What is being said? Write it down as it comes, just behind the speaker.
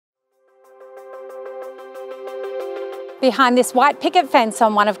Behind this white picket fence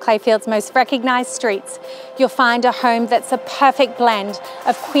on one of Clayfield's most recognised streets, you'll find a home that's a perfect blend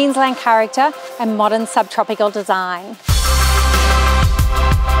of Queensland character and modern subtropical design.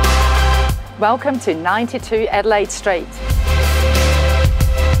 Welcome to 92 Adelaide Street.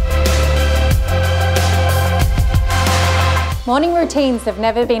 Morning routines have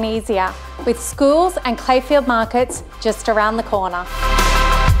never been easier, with schools and Clayfield Markets just around the corner.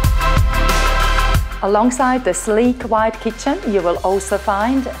 Alongside the sleek white kitchen, you will also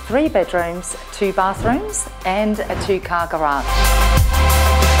find 3 bedrooms, 2 bathrooms and a 2-car garage.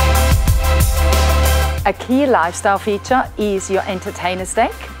 A key lifestyle feature is your entertainer's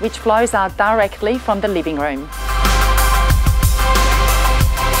deck, which flows out directly from the living room.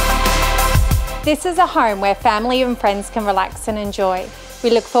 This is a home where family and friends can relax and enjoy.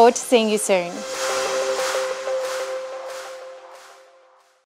 We look forward to seeing you soon.